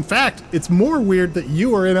 it's more weird that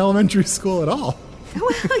you were in elementary school at all. Well,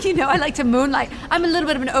 I like to moonlight. I'm a little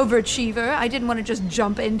bit of an overachiever. I didn't want to just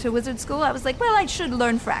jump into wizard school. I was like, well, I should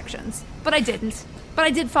learn fractions. But I didn't. But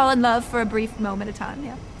I did fall in love for a brief moment of time,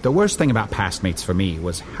 yeah. The worst thing about Pastmates for me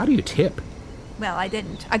was, how do you tip? Well, I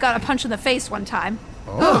didn't. I got a punch in the face one time.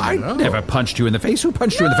 I never punched you in the face. Who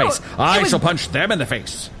punched you in the No, face? I it was- shall punch them in the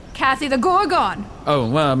face. Kathy the Gorgon. Oh,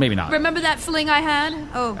 well, maybe not. Remember that fling I had?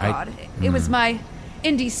 Oh, God. It was my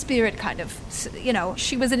indie spirit kind of,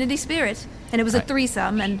 she was an indie spirit. And it was a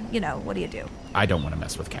threesome, and, what do you do? I don't want to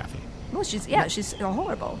mess with Kathy. Well, she's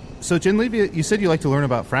horrible. So, Genlevia, you said you like to learn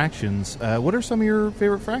about fractions. What are some of your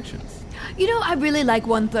favorite fractions? I really like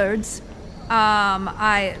 1/3.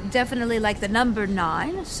 I definitely like the number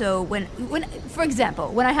 9. So when, for example,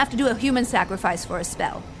 when I have to do a human sacrifice for a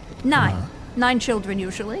spell, 9, 9 children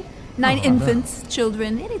usually, 9 infants,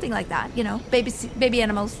 children, anything like that. Baby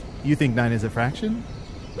animals. You think 9 is a fraction?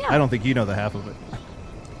 Yeah. I don't think you know the half of it.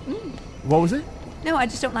 What was it? No, I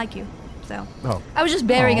just don't like you. So Oh. I was just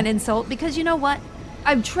bearing an insult because you know what?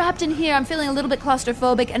 I'm trapped in here. I'm feeling a little bit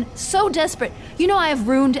claustrophobic and so desperate. You know, I have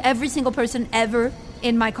ruined every single person ever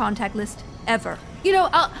in my contact list. Ever. You know,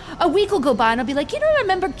 a week will go by and I'll be like,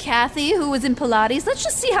 remember Kathy who was in Pilates? Let's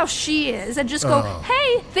just see how she is. And just go,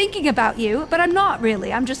 hey, thinking about you. But I'm not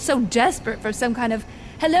really. I'm just so desperate for some kind of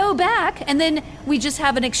hello back. And then we just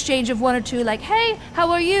have an exchange of one or two like, hey, how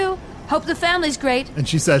are you? Hope the family's great. And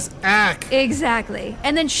she says, ack. Exactly.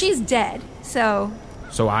 And then she's dead. So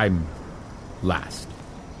I'm last.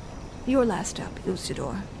 You're last up,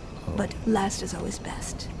 Usador. But last is always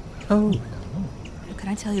best. Oh. Can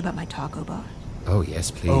I tell you about my taco bar? Oh, yes,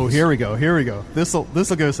 please. Oh, here we go. This'll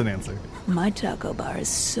give us an answer. My taco bar is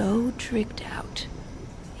so tricked out.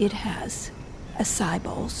 It has acai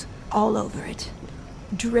bowls all over it,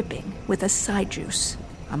 dripping with acai juice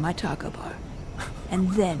on my taco bar. And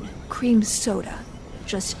then cream soda,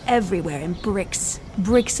 just everywhere in bricks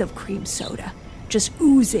of cream soda, just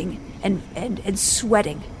oozing and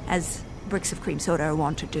sweating as bricks of cream soda are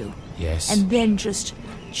wont to do. Yes. And then just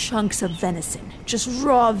chunks of venison, just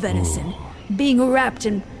raw venison, being wrapped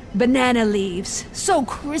in banana leaves, so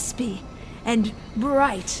crispy and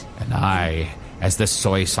bright. And I, as the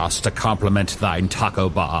soy sauce to complement thine taco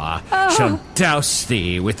bar, shall douse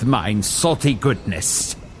thee with mine salty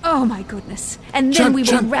goodness. Oh my goodness. And then we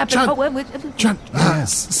will wrap it... John,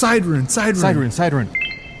 side rune. Side rune.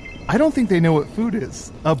 I don't think they know what food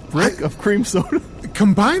is. A brick of cream soda?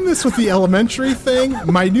 Combine this with the elementary thing.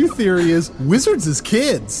 My new theory is wizards is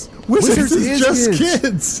kids. Wizards is just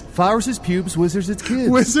kids. Flowers is pubes, wizards is kids.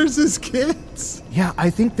 Wizards is kids. Yeah, I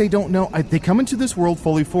think they don't know. They come into this world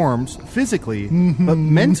fully formed, physically, but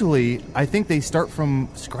mentally, I think they start from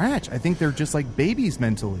scratch. I think they're just like babies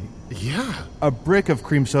mentally. Yeah. A brick of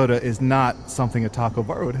cream soda is not something a taco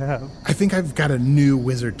bar would have. I think I've got a new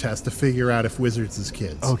wizard test to figure out if wizards is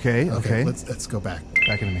kids. Okay. Let's go back.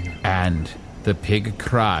 Back in a minute. And the pig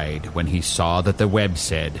cried when he saw that the web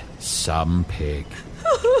said, some pig.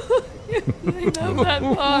 I know that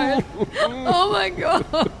part. Oh my god.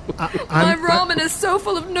 My ramen is so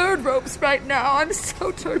full of nerd ropes right now. I'm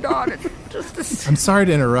so turned on. I'm sorry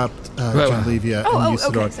to interrupt, Genlevia and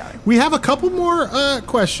Usador. Okay, sorry. We have a couple more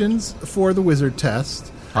questions for the wizard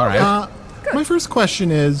test. All right. My first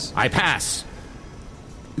question is... I pass.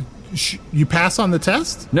 You pass on the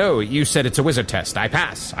test? No, you said it's a wizard test. I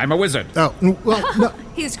pass. I'm a wizard. Oh, well, no.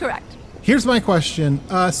 He's correct. Here's my question.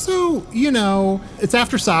 So, it's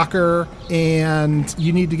after soccer, and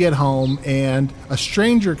you need to get home, and a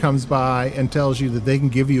stranger comes by and tells you that they can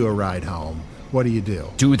give you a ride home. What do you do?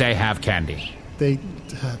 Do they have candy? They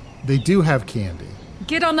do have candy.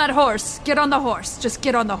 Get on that horse. Get on the horse. Just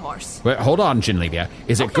get on the horse. Wait, hold on, Genlevia.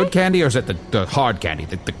 Is it good candy or is it the hard candy,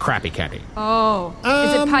 the crappy candy? Oh.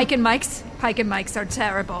 Is it Pike and Mike's? Pike and Mike's are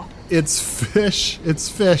terrible. It's fish. It's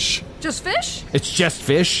fish. Just fish? It's just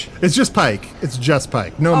fish? It's just pike. It's just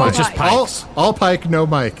pike. No Mike. Just pikes. All pike, no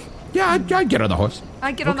Mike. Yeah, I'd get on the horse.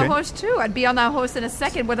 I'd get on the horse too. I'd be on that horse in a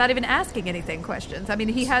second without even asking anything questions. I mean,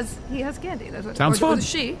 he has candy. That's what, sounds fun. Or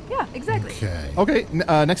she. Yeah, exactly. Okay.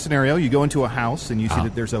 Next scenario: you go into a house and you see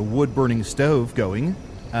that there's a wood-burning stove going.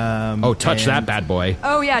 Touch that bad boy.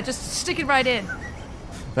 Oh yeah, just stick it right in.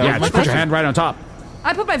 Just put your hand right on top.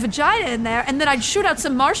 I put my vagina in there, and then I'd shoot out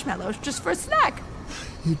some marshmallows just for a snack.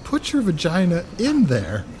 You put your vagina in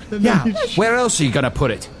there. Yeah. Where else are you gonna put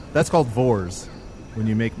it? That's called Vors. When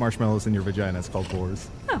you make marshmallows in your vagina, it's called Vors.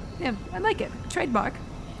 Oh, yeah, I like it. Trademark.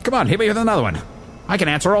 Come on, hit me with another one. I can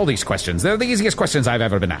answer all these questions. They're the easiest questions I've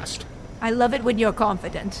ever been asked. I love it when you're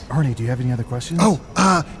confident. Arnie, do you have any other questions?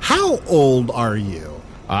 How old are you?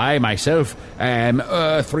 I, myself, am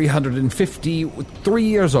 353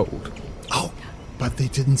 years old. Oh, but they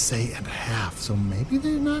didn't say and a half, so maybe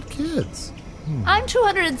they're not kids. I'm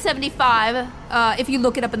 275, if you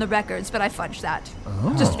look it up in the records, but I fudged that.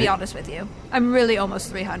 Just to be honest with you. I'm really almost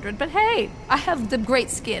 300, but hey, I have the great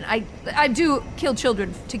skin. I do kill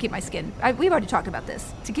children to keep my skin. We've already talked about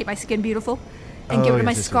this. To keep my skin beautiful and get rid of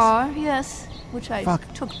my scar, yes, which I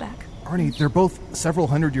took back. Arnie, they're both several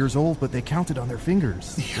hundred years old, but they counted on their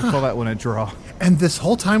fingers. Yeah. We call that one a draw. And this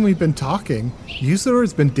whole time we've been talking, Usador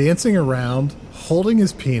has been dancing around, holding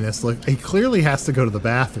his penis. Look, he clearly has to go to the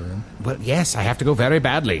bathroom. Well, yes, I have to go very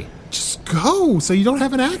badly. Just go, so you don't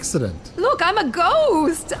have an accident. Look, I'm a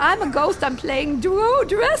ghost. I'm playing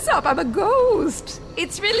dress up. I'm a ghost.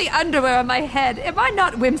 It's really underwear on my head. Am I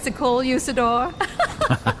not whimsical, Usador?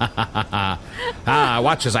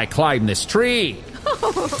 Watch as I climb this tree.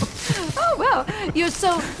 Oh, well, you're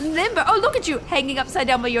so limber. Oh, look at you hanging upside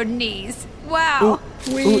down by your knees. Wow.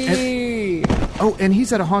 And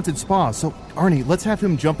he's at a haunted spa. So, Arnie, let's have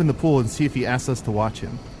him jump in the pool and see if he asks us to watch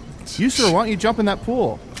him. You, sir, why don't you jump in that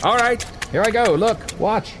pool? All right. Here I go. Look,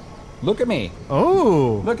 watch. Look at me.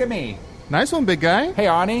 Oh. Look at me. Nice one, big guy. Hey,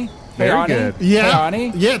 Arnie. Very Arnie. good. Yeah. Hey,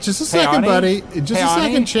 Arnie. Yeah, just a second, buddy. Just a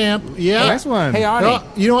second, champ. Yeah. Nice one. Hey, Arnie.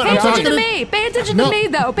 Oh, you know what? Pay I'm attention talking to me. Pay attention to me,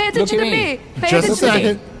 though. Pay attention to me. Pay Just a attention to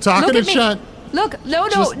me. second. Talking Look to at me. Chunt. Look,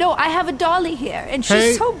 no. I have a dolly here, and she's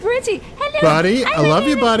Hey, so pretty. Hello, Buddy, I love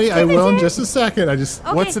you, buddy. I will in just a second. Okay.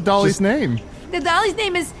 What's the dolly's name? The dolly's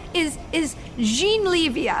name is Jean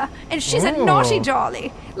Livia, and she's a naughty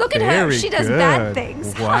dolly. Look at her; Very she does good. bad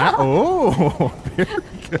things. Wow. Oh, very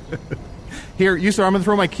good. Here, Usador, I'm going to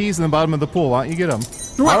throw my keys in the bottom of the pool. Why don't you get them?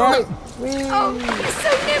 All right. Oh, you're so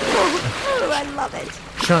nimble. Oh, I love it.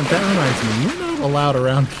 Chunt, that reminds me, you're not allowed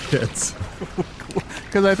around kids.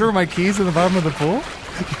 Because I threw my keys in the bottom of the pool?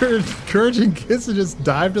 You're encouraging kids to just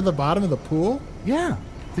dive to the bottom of the pool? Yeah,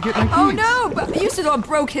 to get my keys. Oh no, but Usador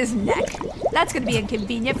broke his neck. That's going to be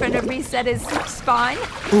inconvenient for him to reset his spine.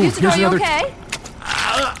 Usador, you okay?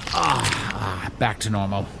 Back to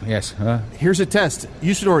normal. Yes. Here's a test.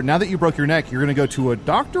 Usador, now that you broke your neck, you're going to go to a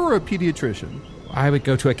doctor or a pediatrician? I would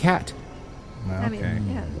go to a cat. Okay. I mean,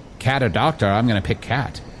 yeah. Cat or doctor, I'm going to pick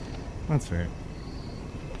cat. That's fair.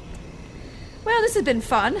 Well, this has been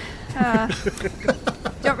fun.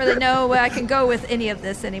 Don't really know where I can go with any of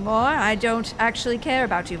this anymore. I don't actually care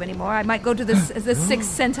about you anymore. I might go to the Six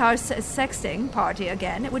Centaur sexting party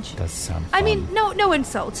again, which Does sound I fun. mean, no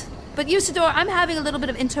insult. But Usador, I'm having a little bit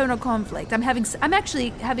of internal conflict. I'm actually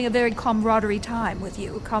having a very camaraderie time with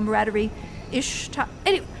you. Camaraderie-ish time.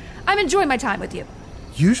 Anyway, I'm enjoying my time with you.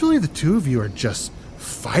 Usually the two of you are just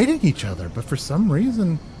fighting each other, but for some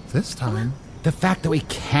reason, this time... The fact that we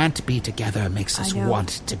can't be together makes us I know. want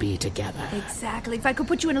to be together. Exactly. If I could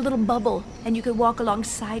put you in a little bubble and you could walk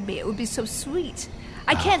alongside me, it would be so sweet.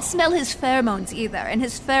 I can't smell his pheromones either, and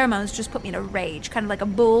his pheromones just put me in a rage, kind of like a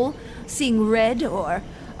bull seeing red or,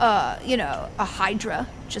 a hydra,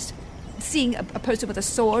 just seeing a person with a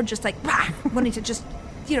sword, just like, wanting to just,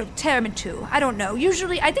 tear him in two. I don't know.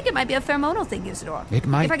 Usually, I think it might be a pheromonal thing, Usador. It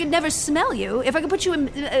might. If I could never smell you, if I could put you in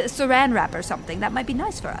saran wrap or something, that might be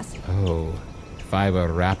nice for us. Oh, if I were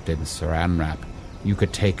wrapped in saran wrap, you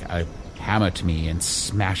could take a hammer to me and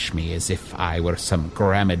smash me as if I were some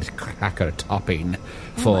graham cracker topping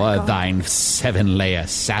for thine 7-layer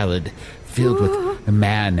salad filled with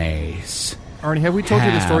mayonnaise. Arnie, have we told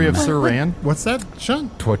you the story of Ham. Sir Rand? What's that,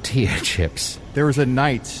 Chunt? Tortilla chips. There was a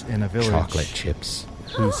knight in a village Chocolate chips.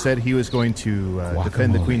 who said he was going to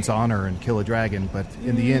defend the Guacamole. queen's honor and kill a dragon, but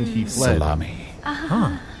in the end he fled. Salami.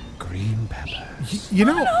 Green pepper.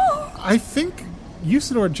 I think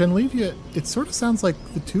Usador, Genlevia, it sort of sounds like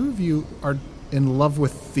the two of you are in love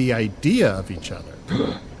with the idea of each other.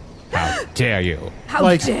 How dare you? How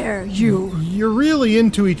Like- dare you? You're really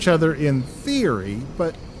into each other in theory,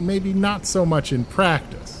 but maybe not so much in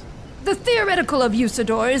practice. The theoretical of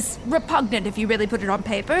Usador is repugnant if you really put it on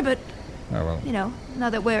paper, but, Oh, well. now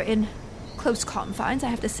that we're in close confines, I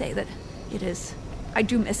have to say that it is. I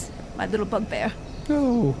do miss my little bugbear.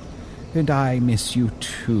 Oh, and I miss you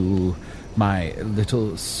too, my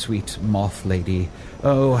little sweet moth lady.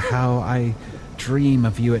 Oh, how I dream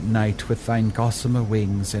of you at night with thine gossamer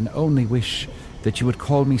wings, and only wish that you would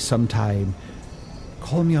call me sometime.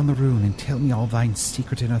 Call me on the rune and tell me all thine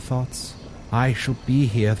secret inner thoughts. I shall be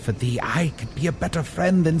here for thee. I could be a better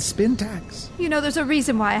friend than Spintax. There's a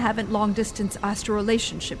reason why I haven't long-distance astral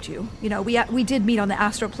relationshiped you. We did meet on the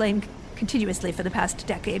astral plane continuously for the past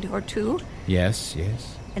decade or two, Yes,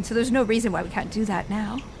 and so there's no reason why we can't do that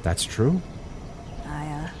now. that's true.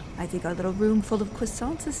 I think our little room full of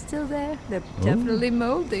croissants is still there. They're definitely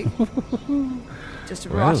moldy. Just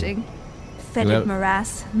Well. rotting. Fetid Well-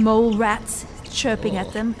 morass, mole rats chirping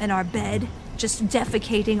at them in our bed, just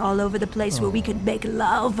defecating all over the place where we could make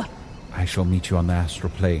love. I shall meet you on the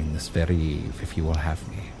astral plane this very eve if you will have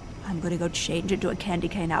me. I'm gonna go change into a candy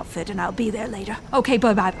cane outfit and I'll be there later. Okay,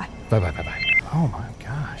 bye-bye. Bye-bye. Oh my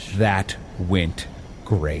gosh. That went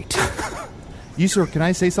great. Usador, can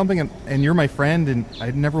I say something? And you're my friend, and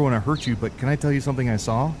I never want to hurt you, but can I tell you something I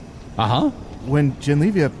saw? Uh-huh. When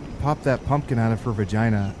Genlevia popped that pumpkin out of her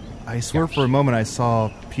vagina, I swear for a moment I saw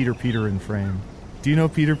Peter in frame. Do you know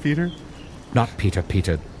Peter? Not Peter,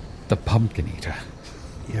 the pumpkin eater.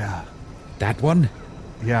 Yeah. That one?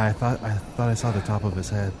 Yeah, I thought I saw the top of his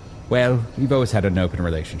head. Well, we've always had an open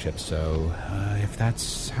relationship, so if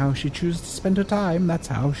that's how she chooses to spend her time, that's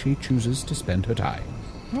how she chooses to spend her time.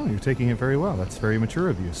 Oh, you're taking it very well. That's very mature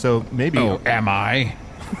of you. So maybe... Oh, am I?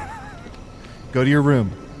 Go to your room.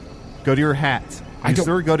 Go to your hat. I don't-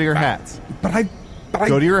 Sir, go to your hat. But I...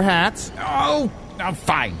 Go to your hat. Oh,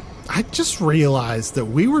 fine. I just realized that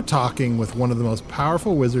we were talking with one of the most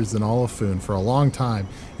powerful wizards in all of Foon for a long time,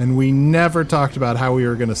 and we never talked about how we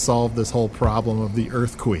were going to solve this whole problem of the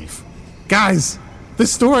Earthqueef. Guys,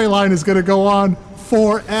 this storyline is going to go on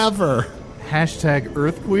forever. Hashtag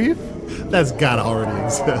Earthqueef? That's got to already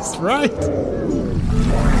exist, right?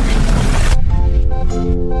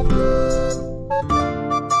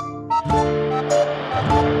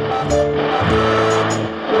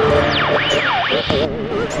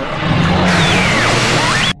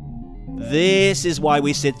 This is why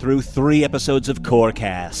we sit through 3 episodes of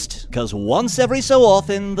Corecast, because once every so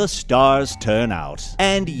often, the stars turn out.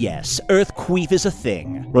 And yes, Earthqueef is a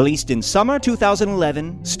thing. Released in summer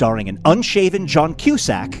 2011, starring an unshaven John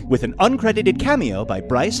Cusack, with an uncredited cameo by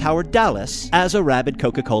Bryce Howard Dallas as a rabid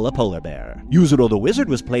Coca-Cola polar bear. Yuzuru the Wizard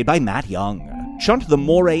was played by Matt Young. Chunt the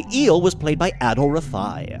Moray Eel was played by Adol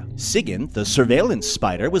Rafai. Sigint the Surveillance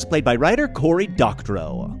Spider was played by writer Cory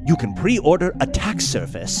Doctorow. You can pre-order Attack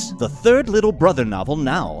Surface, the 3rd Little Brother novel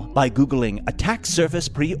now, by Googling Attack Surface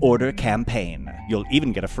Pre-Order Campaign. You'll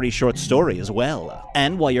even get a free short story as well.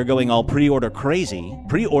 And while you're going all pre-order crazy,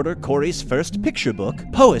 pre-order Cory's first picture book,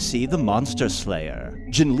 Poesy the Monster Slayer.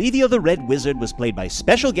 Genlevia the Red Wizard was played by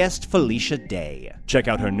special guest Felicia Day. Check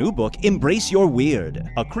out her new book, Embrace Your Weird,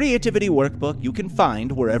 a creativity workbook you can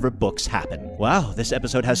find wherever books happen. Wow, this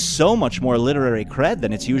episode has so much more literary cred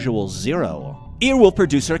than its usual 0. Earwolf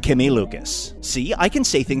producer Kimmy Lucas. See, I can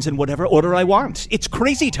say things in whatever order I want. It's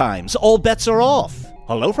crazy times. All bets are off.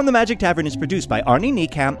 Hello from the Magic Tavern is produced by Arnie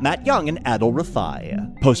Niekamp, Matt Young, and Adol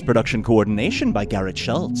Rafai. Post-production coordination by Garrett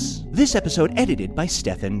Schultz. This episode edited by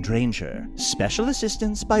Stefan Dranger. Special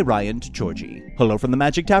assistance by Ryan Georgie. Hello from the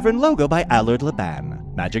Magic Tavern logo by Allard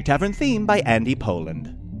Laban. Magic Tavern theme by Andy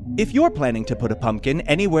Poland. If you're planning to put a pumpkin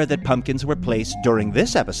anywhere that pumpkins were placed during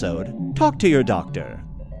this episode, talk to your doctor.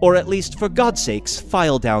 Or at least, for God's sakes,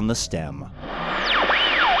 file down the stem.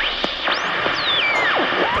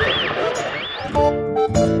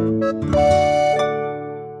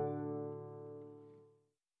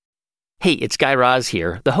 Hey, it's Guy Raz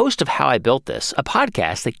here, the host of How I Built This, a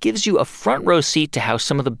podcast that gives you a front row seat to how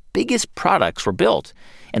some of the biggest products were built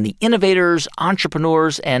and the innovators,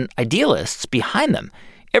 entrepreneurs, and idealists behind them.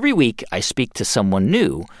 Every week, I speak to someone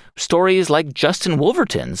new. Stories like Justin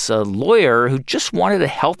Wolverton's, a lawyer who just wanted a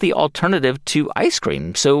healthy alternative to ice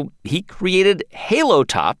cream, so he created Halo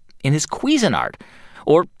Top in his Cuisinart.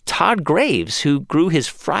 Or Todd Graves, who grew his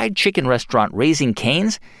fried chicken restaurant Raising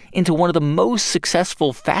Cane's into one of the most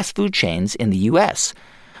successful fast food chains in the U.S.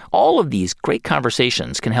 All of these great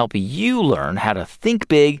conversations can help you learn how to think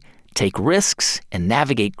big, take risks, and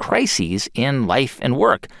navigate crises in life and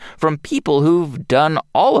work from people who've done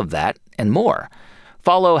all of that and more.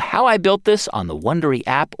 Follow How I Built This on the Wondery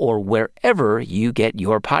app or wherever you get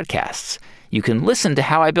your podcasts. You can listen to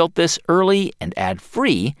How I Built This early and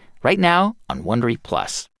ad-free right now on Wondery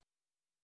Plus.